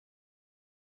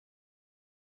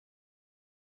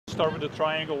Start with the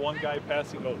triangle, one guy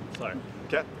passing. Oh, sorry.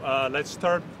 Okay. Let's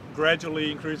start gradually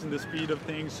increasing the speed of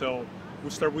things. So we'll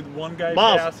start with one guy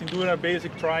Miles. passing, doing a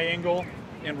basic triangle,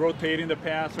 and rotating the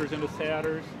passers and the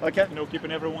setters. Okay. You know,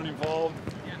 keeping everyone involved.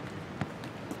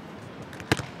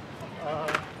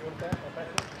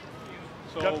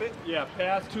 So yeah,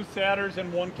 pass, two setters,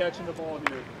 and one catching the ball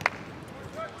here.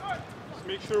 Just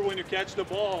make sure when you catch the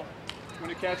ball, when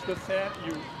you catch the set,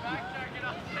 you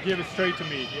give it straight to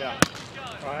me. Yeah.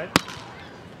 All right.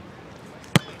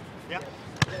 Yeah.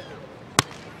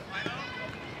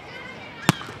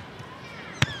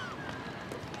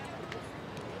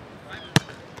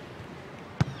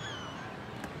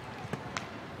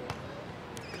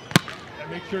 And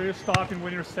make sure you're stopping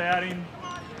when you're setting.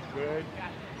 Good.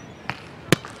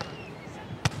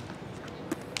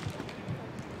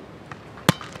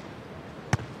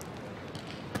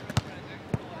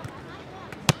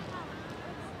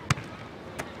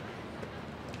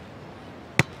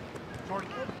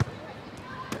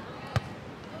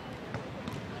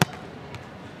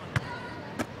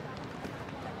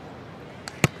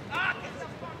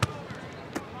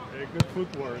 Very good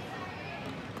footwork.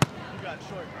 You got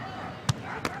short.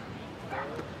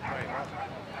 Right.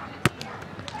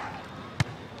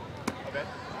 Okay.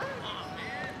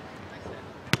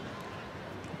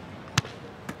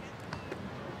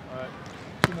 All right.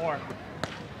 Two more.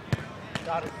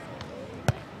 Got it.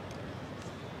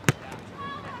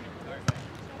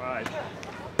 All right.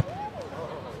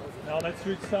 Now let's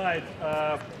switch sides.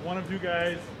 One of you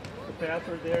guys, the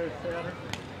passer there is setter.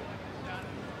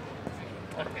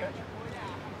 Okay.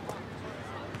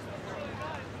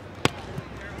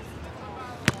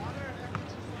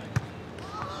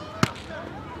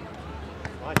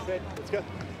 Line set. Let's go. A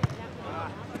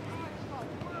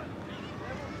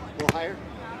little higher.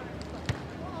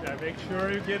 Yeah, make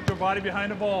sure you get your body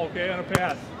behind the ball, okay, on a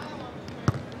pass.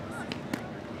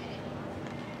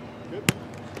 Good.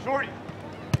 Shorty.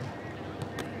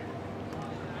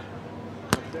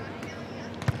 That's it.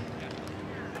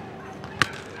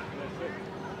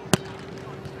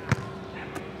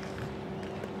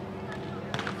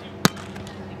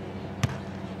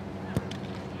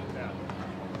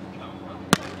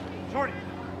 Shorty.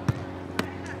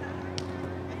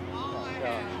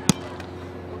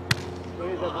 Where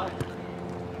is that line?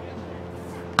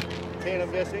 10,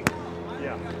 I'm guessing.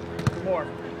 Yeah. Two more.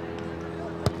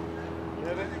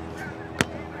 11.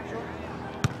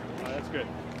 Oh, that's good.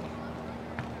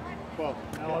 12.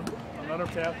 Now another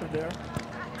passer there.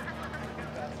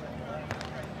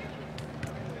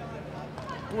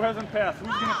 Who hasn't passed? Who's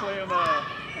going to play on the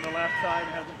left side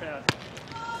and hasn't passed?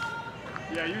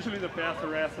 Yeah, usually the passer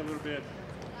rests a little bit.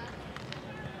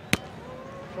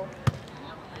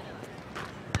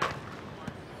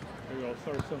 There we go.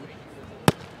 Sorry, some.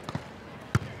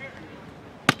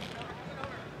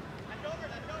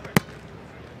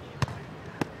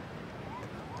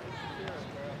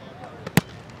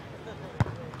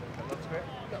 That's great.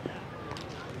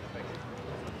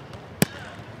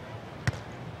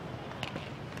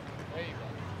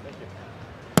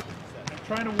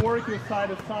 Trying to work you side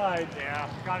to side. Yeah,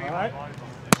 gotta get All right. my volleyball.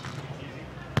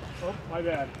 Oh, my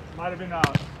bad. Might have been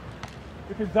out.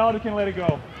 If it's out, you can let it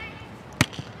go.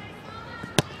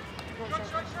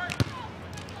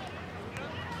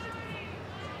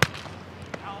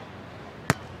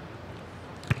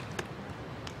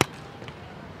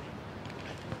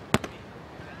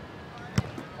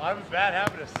 I have a bad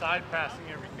habit of side passing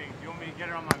everything. Do you want me to get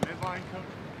it on my midline, coach?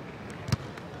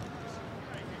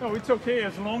 No, it's okay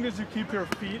as long as you keep your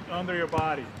feet under your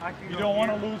body. You don't want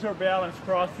to lose your balance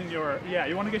crossing your,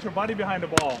 you want to get your body behind the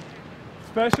ball.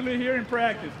 Especially here in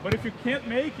practice. But if you can't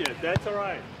make it, that's all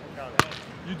right.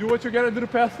 You do what you got to do to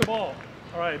pass the ball.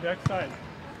 All right, next side.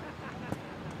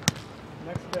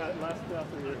 Next pass, last pass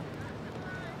here.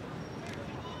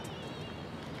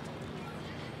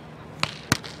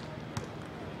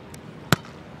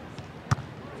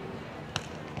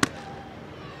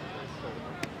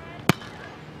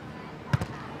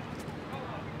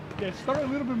 Okay, start a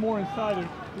little bit more inside and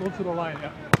close to the line.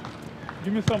 Yeah.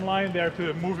 Give me some line there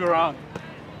to move you around.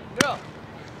 Yeah.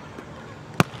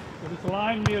 So it's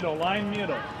line middle.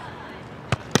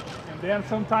 And then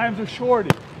sometimes a shorty,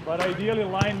 but ideally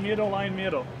line middle.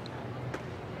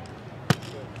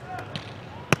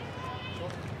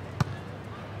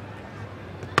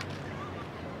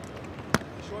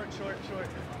 Short.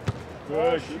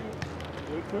 Good.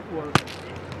 Good footwork.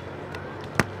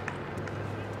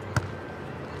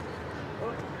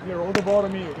 Here, hold the ball to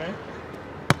me, okay?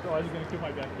 So I'm just gonna keep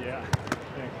my back. Yeah.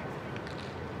 Thanks.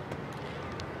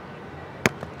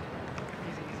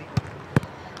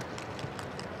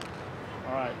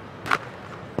 All right.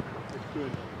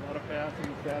 Good. A lot of passing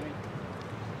and setting.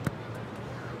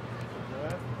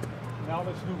 Good. Now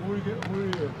let's do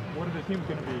what are the teams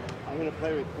going to be? I'm going to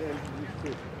play with him,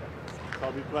 these two. So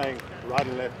I'll be playing right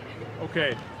and left.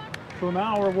 Okay. So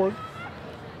now we're working.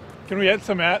 Can we add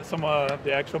some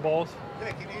the extra balls?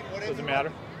 Yeah, can you eat whatever Doesn't you matter.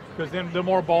 want. Because then the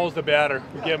more balls, the better.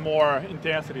 We get more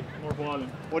intensity, more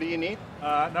volume. What do you need?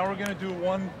 Now we're gonna do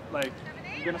one, like,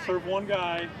 you're gonna serve one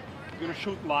guy, you're gonna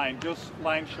shoot line, just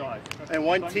line shot. And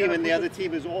one So I'm team gonna and the put other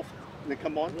team is off. They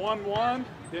come on. 1-1,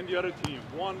 then the other team.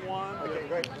 1-1. Okay,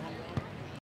 great.